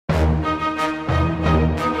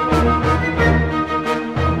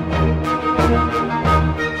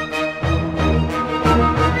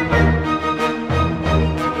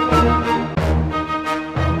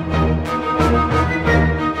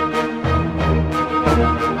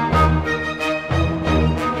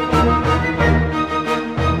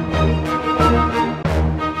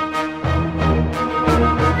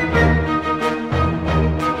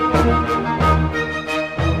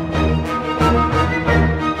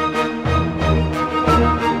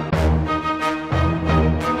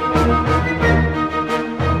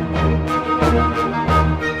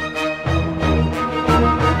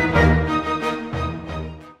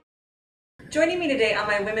Joining me today on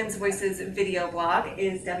my Women's Voices video blog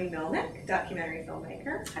is Debbie Melnyk, documentary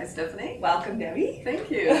filmmaker. Hi, Stephanie. Welcome, Debbie.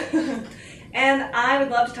 Thank you. And I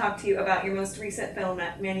would love to talk to you about your most recent film,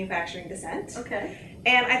 Manufacturing Dissent. Okay.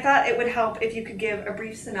 And I thought it would help if you could give a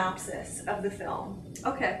brief synopsis of the film.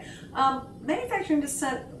 Okay. Manufacturing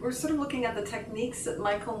Dissent, we're sort of looking at the techniques that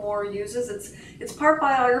Michael Moore uses. It's part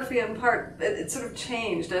biography and part, it sort of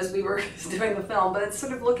changed as we were doing the film, but it's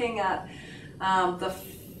sort of looking at the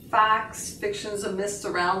facts, fictions, and myths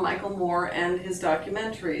around Michael Moore and his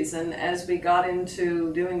documentaries. And as we got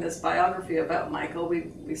into doing this biography about Michael,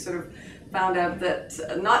 we sort of found out that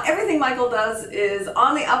not everything Michael does is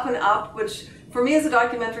on the up and up, which for me as a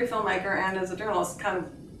documentary filmmaker and as a journalist kind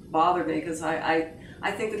of bothered me, because I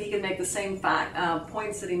think that he can make the same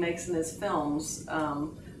points that he makes in his films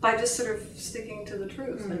by just sort of sticking to the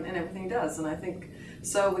truth in everything he does. And I think,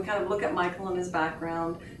 so we kind of look at Michael and his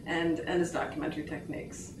background and his documentary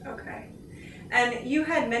techniques. Okay. And you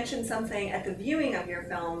had mentioned something at the viewing of your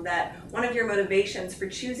film that one of your motivations for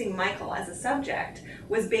choosing Michael as a subject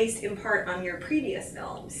was based in part on your previous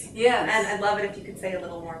films. Yes. And I'd love it if you could say a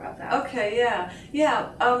little more about that. Okay, yeah.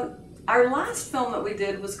 Yeah. Our last film that we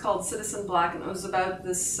did was called Citizen Black, and it was about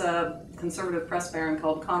this conservative press baron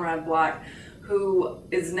called Conrad Black, who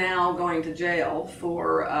is now going to jail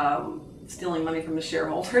for stealing money from his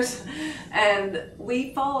shareholders. And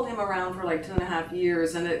we followed him around for like 2.5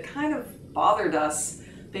 years, and it kind of bothered us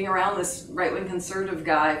being around this right-wing conservative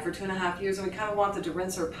guy for 2.5 years, and we kind of wanted to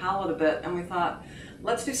rinse our palate a bit, and we thought,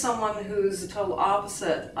 let's do someone who's the total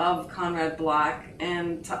opposite of Conrad Black.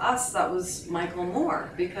 And to us, that was Michael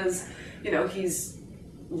Moore, because, you know, he's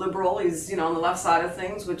liberal, he's, you know, on the left side of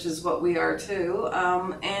things, which is what we are too,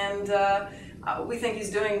 we think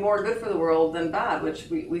he's doing more good for the world than bad, which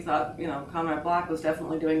we thought, you know, Conrad Black was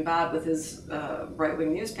definitely doing bad with his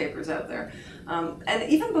right-wing newspapers out there. And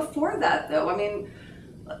even before that, though, I mean,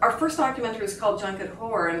 our first documentary is called Junket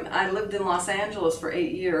Whore, and I lived in Los Angeles for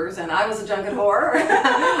 8 years, and I was a junket whore.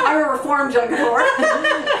 I'm a reformed junket whore.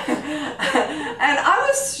 And I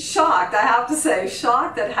was shocked, I have to say,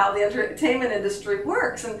 shocked at how the entertainment industry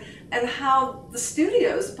works and how the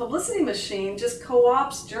studios, the publicity machine, just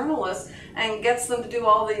co-opts journalists and gets them to do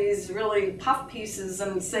all these really puff pieces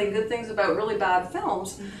and say good things about really bad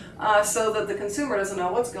films, so that the consumer doesn't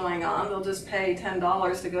know what's going on. They'll just pay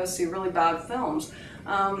 $10 to go see really bad films.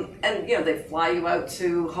 And, you know, they fly you out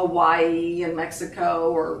to Hawaii and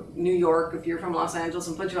Mexico or New York if you're from Los Angeles,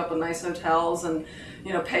 and put you up in nice hotels and,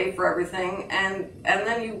 you know, pay for everything. And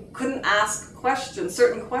then you couldn't ask questions,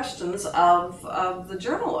 certain questions of the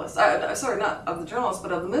journalists. Sorry, not of the journalists,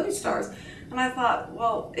 but of the movie stars. And I thought,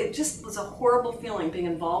 well, it just was a horrible feeling being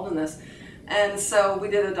involved in this. And so we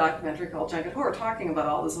did a documentary called Junket Whore, talking about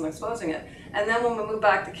all this and exposing it. And then when we moved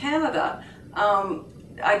back to Canada,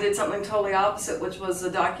 I did something totally opposite, which was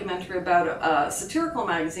a documentary about a satirical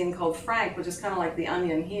magazine called Frank, which is kind of like The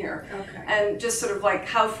Onion here. Okay. And just sort of like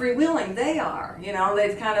how freewheeling they are. You know,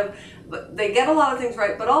 they've kind of, they get a lot of things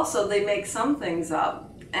right, but also they make some things up.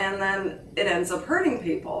 And then it ends up hurting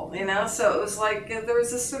people, you know? So it was like, there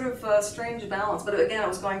was this sort of strange balance. But again, it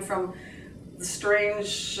was going from the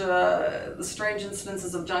strange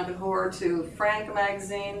incidences of Junket Whore to Frank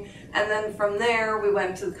magazine, and then from there we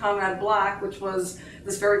went to Conrad Black, which was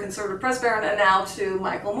this very conservative press baron, and now to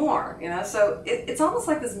Michael Moore, you know? So it's almost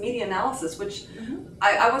like this media analysis, which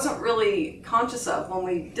I wasn't really conscious of when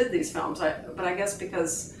we did these films, but I guess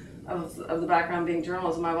because of the background being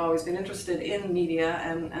journalism, I've always been interested in media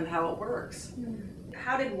and how it works.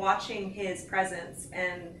 How did watching his presence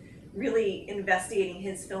and really investigating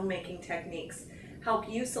his filmmaking techniques help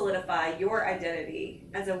you solidify your identity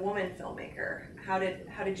as a woman filmmaker? How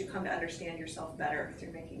did you come to understand yourself better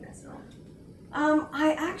through making this film?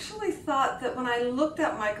 I actually thought that when I looked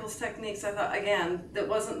at Michael's techniques, I thought, again, that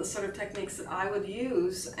wasn't the sort of techniques that I would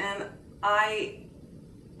use, and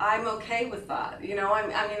I'm okay with that. You know, I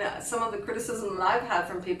mean, some of the criticism that I've had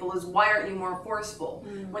from people is, why aren't you more forceful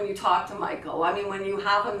when you talk to Michael? I mean, when you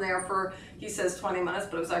have him there for, he says 20 minutes,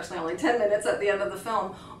 but it was actually only 10 minutes at the end of the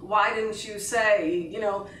film, why didn't you say, you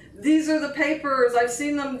know, these are the papers, I've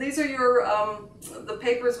seen them, these are your, the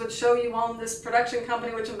papers which show you own this production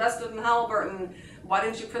company which invested in Halliburton, why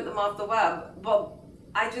didn't you print them off the web? Well,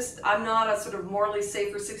 I'm not a sort of morally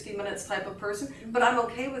safer 60 minutes type of person, but I'm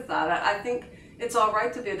okay with that. I think it's all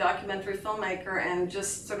right to be a documentary filmmaker and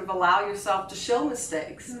just sort of allow yourself to show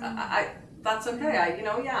mistakes. That's okay.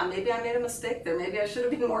 Maybe I made a mistake there. Maybe I should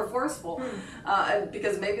have been more forceful,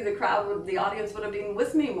 because maybe the audience would have been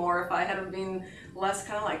with me more if I had have been less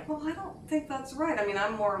kind of like, well, I don't think that's right. I mean,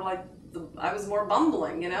 I'm more like, I was more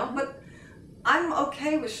bumbling, but I'm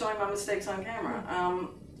okay with showing my mistakes on camera.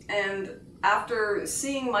 And after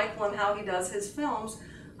seeing Michael and how he does his films,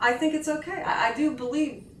 I think it's okay. I do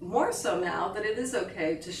believe more so now that it is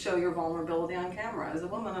okay to show your vulnerability on camera as a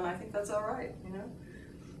woman, and I think that's all right,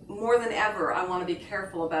 More than ever, I want to be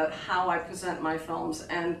careful about how I present my films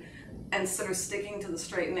and sort of sticking to the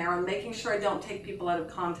straight and narrow and making sure I don't take people out of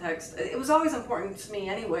context. It was always important to me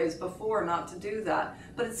anyways before not to do that,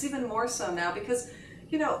 but it's even more so now because,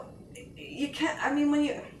 you can't,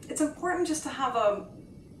 it's important just to have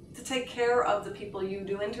to take care of the people you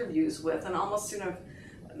do interviews with and almost,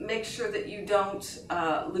 make sure that you don't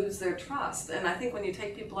lose their trust. And I think when you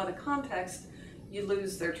take people out of context, you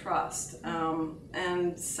lose their trust.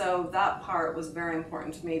 And so that part was very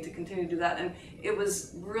important to me to continue to do that. And it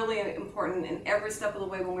was really important in every step of the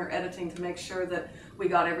way when we were editing to make sure that we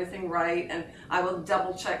got everything right. And I will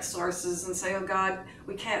double check sources and say, oh God,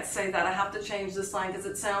 we can't say that. I have to change this line because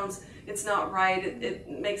it's not right. It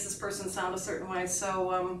makes this person sound a certain way.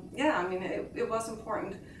 So it was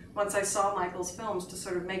important once I saw Michael's films to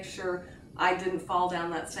sort of make sure I didn't fall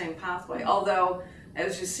down that same pathway. Although,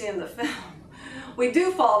 as you see in the film, we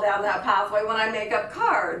do fall down that pathway when I make up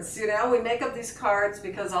cards. We make up these cards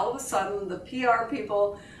because all of a sudden the PR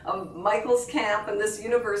people of Michael's camp and this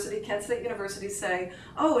university, Kent State University, say,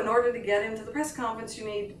 oh, in order to get into the press conference, you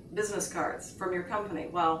need business cards from your company.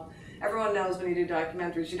 Well, everyone knows when you do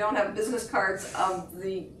documentaries, you don't have business cards of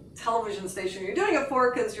the television station you're doing it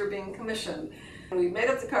for because you're being commissioned. We made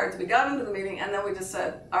up the cards, we got into the meeting, and then we just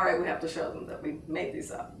said, all right, we have to show them that we made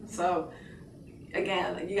these up. So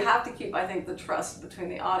again, you have to keep, I think, the trust between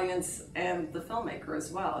the audience and the filmmaker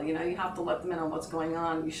as well. You have to let them in on what's going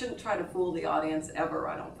on. You shouldn't try to fool the audience ever,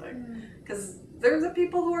 I don't think. Because they're the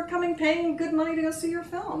people who are paying good money to go see your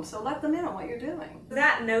film, so let them in on what you're doing.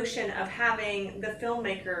 That notion of having the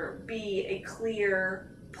filmmaker be a clear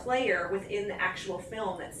player within the actual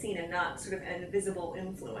film that's seen and not sort of an invisible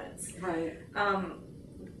influence. Right.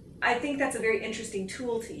 I think that's a very interesting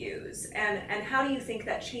tool to use. And how do you think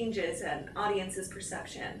that changes an audience's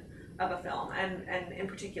perception of a film, and in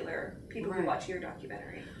particular, people who watch your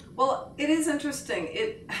documentary? Well, it is interesting.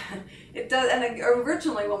 It does. And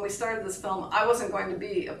originally, when we started this film, I wasn't going to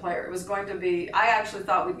be a player. It was going to be. I actually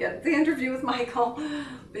thought we'd get the interview with Michael,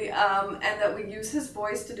 and that we'd use his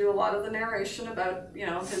voice to do a lot of the narration about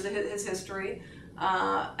his history,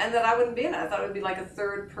 and that I wouldn't be in it. I thought it would be like a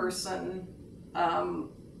third-person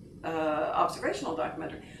observational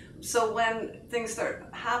documentary. So when things start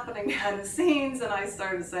happening behind the scenes, and I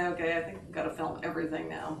started to say, okay, I think we've got to film everything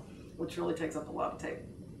now, which really takes up a lot of tape.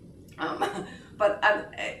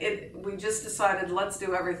 We just decided, let's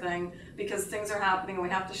do everything because things are happening and we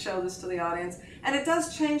have to show this to the audience. And it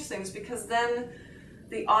does change things because then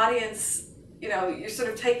the audience, you're sort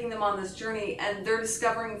of taking them on this journey and they're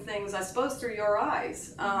discovering things, I suppose, through your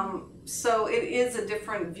eyes. So it is a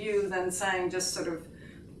different view than saying just sort of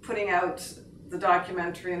putting out the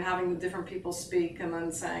documentary and having the different people speak and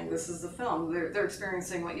then saying this is the film. They're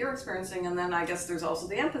experiencing what you're experiencing, and then I guess there's also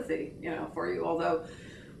the empathy, for you, although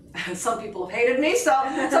some people have hated me, so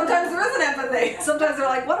sometimes there isn't empathy. Sometimes they're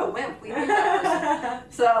like, what a wimp, we hate that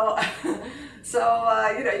person. So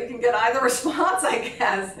you can get either response, I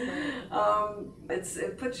guess.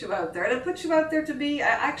 It puts you out there, and it puts you out there to be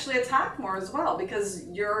actually attacked more as well, because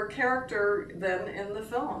you're a character then in the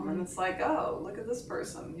film, and it's like, oh, look at this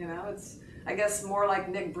person, it's, I guess, more like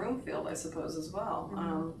Nick Broomfield, I suppose, as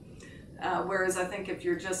well. Whereas I think if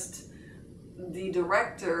you're just the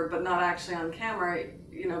director, but not actually on camera,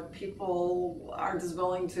 people aren't as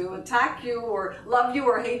willing to attack you or love you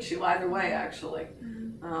or hate you either way, actually.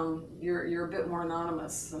 You're a bit more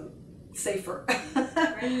anonymous and safer.